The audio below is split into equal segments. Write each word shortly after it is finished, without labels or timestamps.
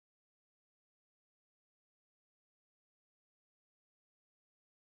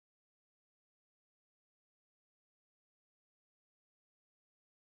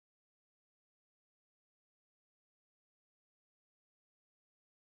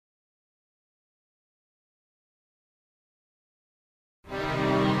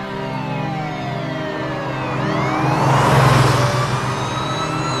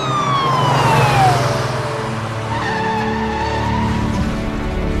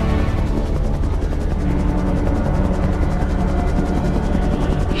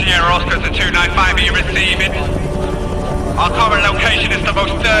Delta 295, are you receiving? Our current location is the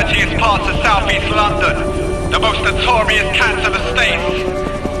most dirtiest parts of southeast London, the most notorious cats of the States.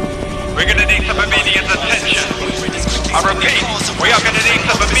 We're gonna need some immediate attention. I repeat, we are gonna need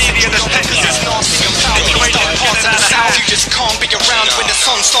some immediate attention. Situation's getting out of hand. You just can't be around when the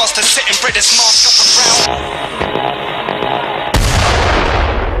sun starts to set and bread is masked up around.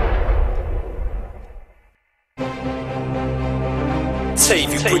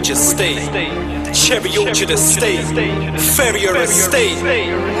 Tavy Bridge Estate, the Cherry Orchard Estate, Ferrier Estate,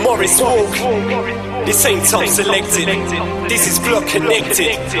 Morris Walk. This ain't top selected, this is block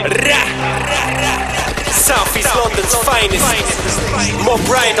connected. Southeast London's finest, Mobb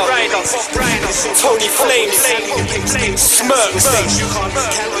Ryder, Tony Flames, Smerks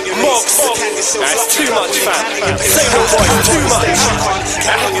Mogz. That's too much, fam. Say no boy, too much.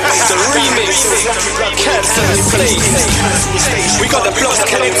 The remix, Cancel Estate. We got the blocks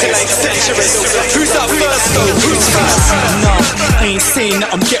connected like centuries. Who's up first though? Who's first? Nah, I ain't saying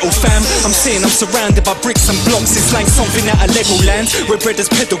that I'm ghetto fam. I'm saying I'm surrounded by bricks and blocks. It's like something out of Legoland, where brothers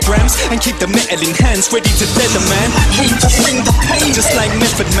pedograms and keep the metal in hands, ready to dead a man. Aim to bring the pain, just like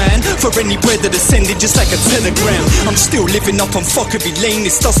Method Man. For any brother that's sending just like a telegram. I'm still living up on Fuckery Lane.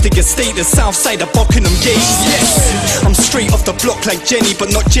 It's Dusty Estate, the south side of Buckingham Gate. Yes, I'm straight off the block like Jenny, but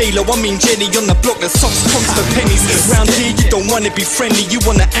not J-Lo. I mean Jenny on the block that socks comes for pennies. Round here you don't wanna be friendly, you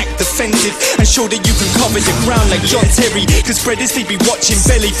wanna act defensive and show that you can cover your ground like John Terry. Cause brothers they be watching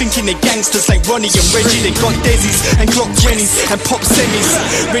belly, thinking they're gangsters like Ronnie and Reggie. They got Desi's and Glock 20s and pop semis,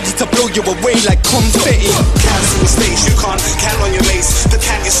 ready to blow you away like confetti. Cancel estates, you can't count on your mates. But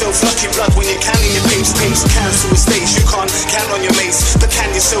count yourself lucky blood when you're counting your papes. Cancel estates, you can't count on your mates. But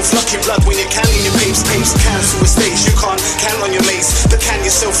count yourself lucky blood when you're counting your papes. Cancel estates, you can't count on your mates. But count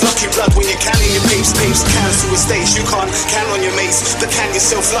yourself lucky blood when you're counting your papes. Cancel estates, you can't count on your mates. But count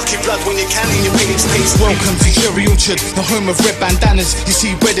yourself lucky blood when you're counting your papes. Welcome to Cherry Orchard, the home of red bandanas. You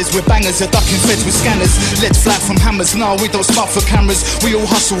see brothers with bangers, are ducking feds with scanners. Lead flat from hammers, nah we don't smart for cameras. We all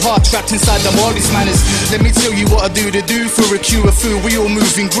hustle hard, trapped inside them all these manners. Let me tell you what I do to do for a cue of food. We all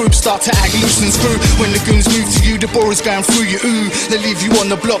move in groups, start to act loose and screw. When the goons move to you, the Borough's going through you. Ooh, they leave you on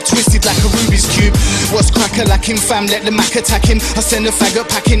the block, twisted like a Rubik's Cube. What's cracker lacking, fam? Let the Mac attack him. I send a faggot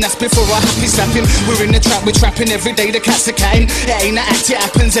packing, that's before I happy slap him. We're in the trap, we're trapping every day, the cats are catting. It ain't an act, it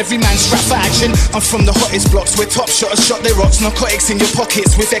happens, every man's strapped for action. I'm from the hottest blocks, we're top shotters, shot their rocks. Narcotics in your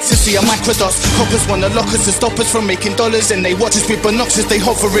pockets, with ecstasy and microdots. Coppers wanna lock us to stop us from making dollars, and they watch us with binoculars, they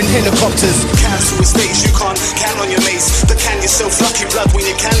hover in helicopters. Cancel estates, you can't count on your mates. But count yourself lucky blood when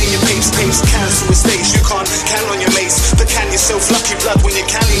you're counting your papes. Cancel estates, you can't count on your mates. But count yourself lucky blood when you're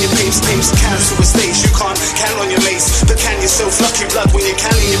counting your papes. Cancel estates, you can't count on your mates. But count yourself lucky blood when you're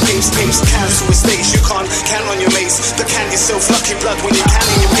counting your papes. Cancel estates, you can't count on your mates. But count yourself lucky blood when you're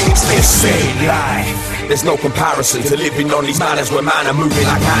counting your papes. Insane life. There's no comparison to living on these manners where man are moving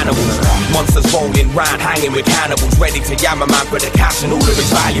like animals. Monsters rolling round, hanging with cannibals, ready to yam a man for the cash and all of his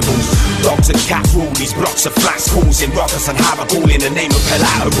valuables. Dogs and cats rule these blocks of flats, causing ruckus and havoc all in the name of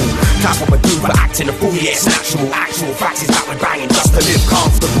collateral. Clap up a dude for acting a fool, yeah, it's natural. Actual facts is that we're banging just to live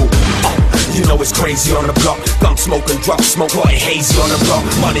comfortable. You know it's crazy on the block. Gun smoke and drug smoke, got it hazy on the block.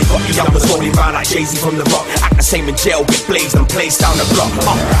 Money got the youngers rolling round like Jay-Z from the rock. Act the same in jail, get blazed and placed down the block.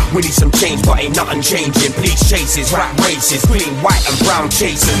 We need some change, but ain't nothing changing. Police chases, rap races, green, white and brown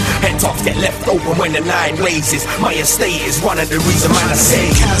chasers. Head tops get left open when the night blazes. My estate is one of the reasons man I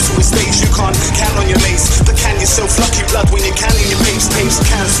say cancel estates, you can't count on your mates. But count yourself lucky blood when you're counting your papes.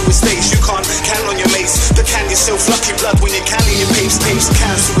 Cancel estates, you can't count on your mates. But count yourself lucky blood when you're counting your papes.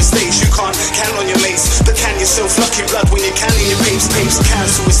 Cancel estates, you can't count on your mates. But count yourself lucky blood when you're counting your papes.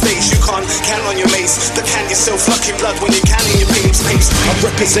 Cancel estates, you can't count on your mates. But count yourself lucky blood when you're counting your papes. I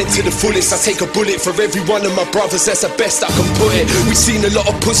represent to the fullest, I take a bullet for every one of my brothers, that's the best I can put it. We've seen a lot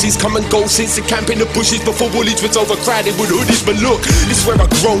of pussies come and go since the camp in the bushes before Woolwich was overcrowded with hoodies. But look, this is where I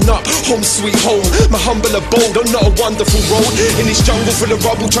grown up, home sweet home. My humble abode on not a wonderful road. In this jungle full of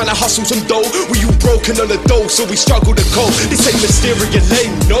rubble trying to hustle some dough. We all broken on the dough so we struggle to cope. This ain't Mysterious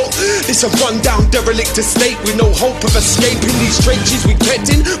Lane, no. This a rundown derelict estate with no hope of escaping these trenches we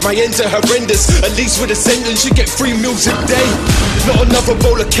kept in. My ends are horrendous, at least with a sentence you get 3 meals a day. Not another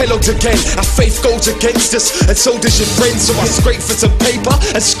bowl of Kellogg's again. Our faith goes against us and so does your friends. So I scrape for some paper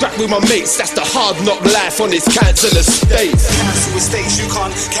and scrap with my mates. That's the hard knock life on this cancel estate. Cancel estates, you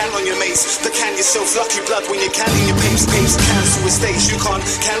can't count on your mates. But count yourself lucky blood when you're counting your papes. Cancel estates, you can't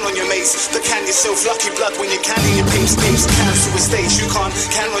count on your mates. But count yourself lucky blood when you're counting your papes. Cancel estates, you can't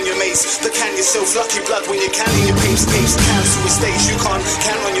count on your mates. But count yourself lucky blood when you're counting your papes. Cancel estates, you can't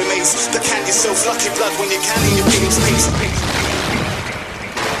count on your mates. But count yourself lucky blood when you're counting your papes.